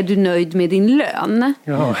 är du nöjd med din lön?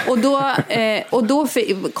 Ja. Och då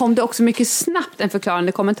kom det också mycket snabbt en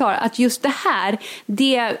förklarande kommentar att just det här,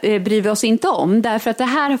 det bryr vi oss inte om. Därför att det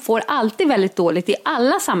här får alltid väldigt dåligt i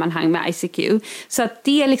alla sammanhang med ICQ. Så att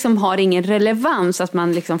det liksom har ingen relevans att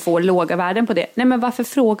man liksom får låga värden på det. Nej, men varför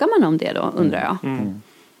frågar man om det då, undrar jag?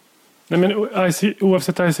 Nej, men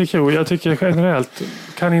oavsett ICQ, jag tycker generellt,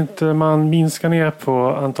 kan inte man minska ner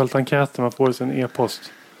på antalet enkäter man får i sin e-post?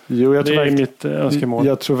 Jo, det är mitt önskemål.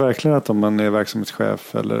 Jag tror verkligen att om man är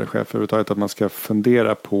verksamhetschef eller chef överhuvudtaget att man ska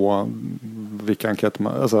fundera på vilka enkäter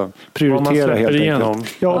man, alltså prioritera helt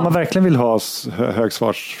enkelt. Ja, om man verkligen vill ha hög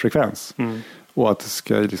svarsfrekvens och att, det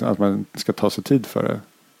ska, liksom, att man ska ta sig tid för det.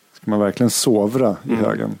 Ska man verkligen sovra i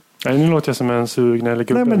högen? Nej, nu låter jag som en sugn eller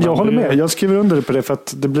gubbe. Nej, men jag håller med. Jag skriver under på det för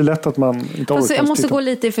att det blir lätt att man inte orkar. Jag måste gå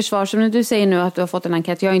lite i försvar. Som när du säger nu att du har fått en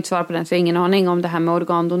enkät. Jag har inte svarat på den så jag har ingen aning om det här med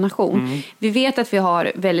organdonation. Vi vet att vi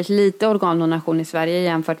har väldigt lite organdonation i Sverige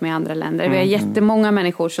jämfört med andra länder. Vi har jättemånga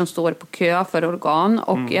människor som står på kö för organ.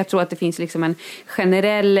 Och jag tror att det finns liksom en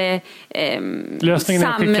generell lösningen är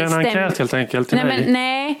att skicka en enkät helt enkelt till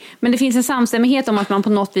mig. Men det finns en samstämmighet om att man på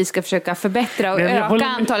något vis ska försöka förbättra och öka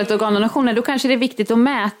antalet organdonationer. Då kanske det är viktigt att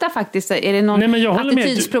mäta faktiskt. Är det någon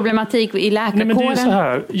attitydsproblematik i läkarkåren? Nej, men det är så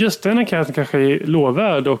här. Just den enkäten kanske är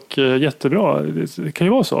lovvärd och jättebra. Det kan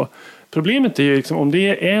ju vara så. Problemet är ju liksom, om det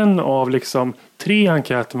är en av liksom 3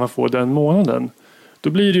 enkäter man får den månaden. Då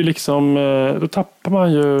blir det ju liksom, då tappar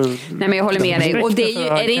man ju. Nej, men jag håller med dig. Och det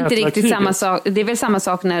är det inte riktigt samma sak. Det är väl samma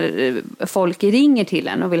sak när folk ringer till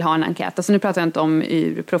en och vill ha en enkät. Alltså nu pratar jag inte om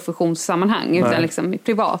i professionssammanhang utan liksom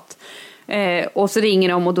privat. Och så ringer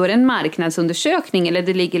de och då är det en marknadsundersökning eller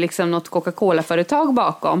det ligger liksom något Coca-Cola-företag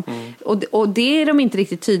bakom. Och det är de inte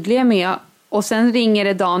riktigt tydliga med. Och sen ringer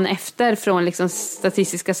det dagen efter från liksom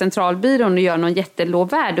Statistiska centralbyrån och gör någon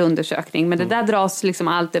jättelovvärd undersökning. Men det där dras liksom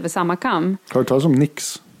allt över samma kam. Har du talat om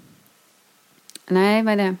Nix? Nej,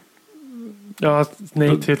 vad är det? Ja,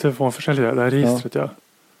 nej till telefonförsäljare. Det här registret, ja.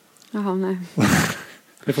 Jaha, nej.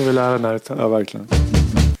 Det får vi lära när det. Ja, verkligen.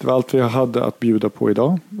 Det var allt vi hade att bjuda på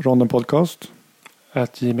idag.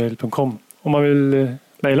 rondenpodcast@gmail.com om man vill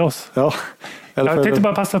mejla oss. Ja. Jag tänkte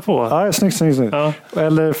bara passa på. Ja, snyggt. Ja.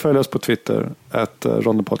 Eller följ oss på Twitter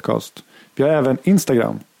 @rondenpodcast. Vi har även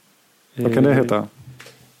Instagram. Vad kan det heta?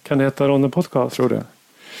 Kan det heta Rondenpodcast? Tror det.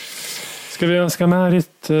 Ska vi önska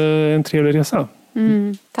Märit en trevlig resa?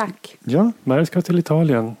 Tack. Ja. Märit ska till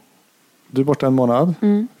Italien. Du är borta en månad.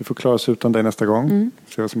 Vi får klara oss utan dig nästa gång.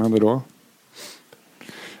 Se vad som händer då.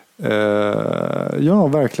 Ja,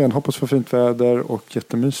 verkligen. Hoppas på fint väder och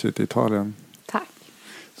jättemysigt i Italien. Tack.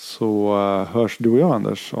 Så hörs du och jag,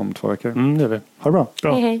 Anders, om 2 veckor. Det är vi. Ha det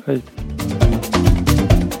bra. Hej.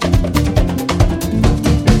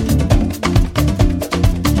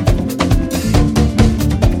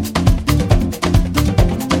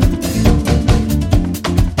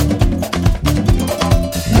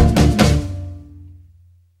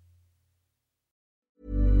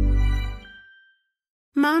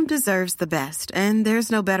 Mom deserves the best, and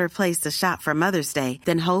there's no better place to shop for Mother's Day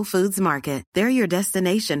than Whole Foods Market. They're your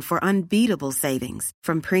destination for unbeatable savings,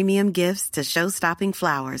 from premium gifts to show-stopping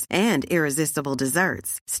flowers and irresistible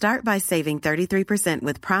desserts. Start by saving 33%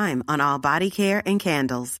 with Prime on all body care and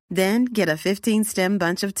candles. Then get a 15-stem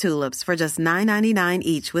bunch of tulips for just $9.99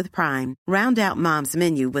 each with Prime. Round out Mom's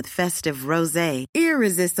menu with festive rosé,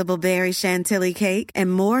 irresistible berry chantilly cake,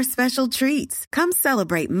 and more special treats. Come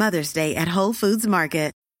celebrate Mother's Day at Whole Foods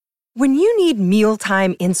Market. When you need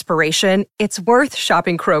mealtime inspiration, it's worth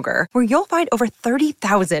shopping Kroger, where you'll find over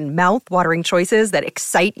 30,000 mouth-watering choices that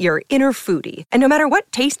excite your inner foodie. And no matter what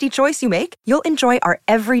tasty choice you make, you'll enjoy our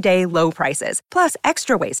everyday low prices, plus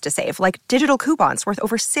extra ways to save, like digital coupons worth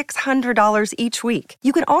over $600 each week.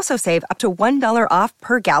 You can also save up to $1 off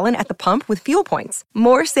per gallon at the pump with fuel points.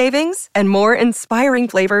 More savings and more inspiring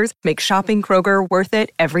flavors make shopping Kroger worth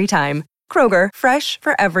it every time. Kroger, fresh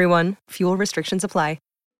for everyone. Fuel restrictions apply.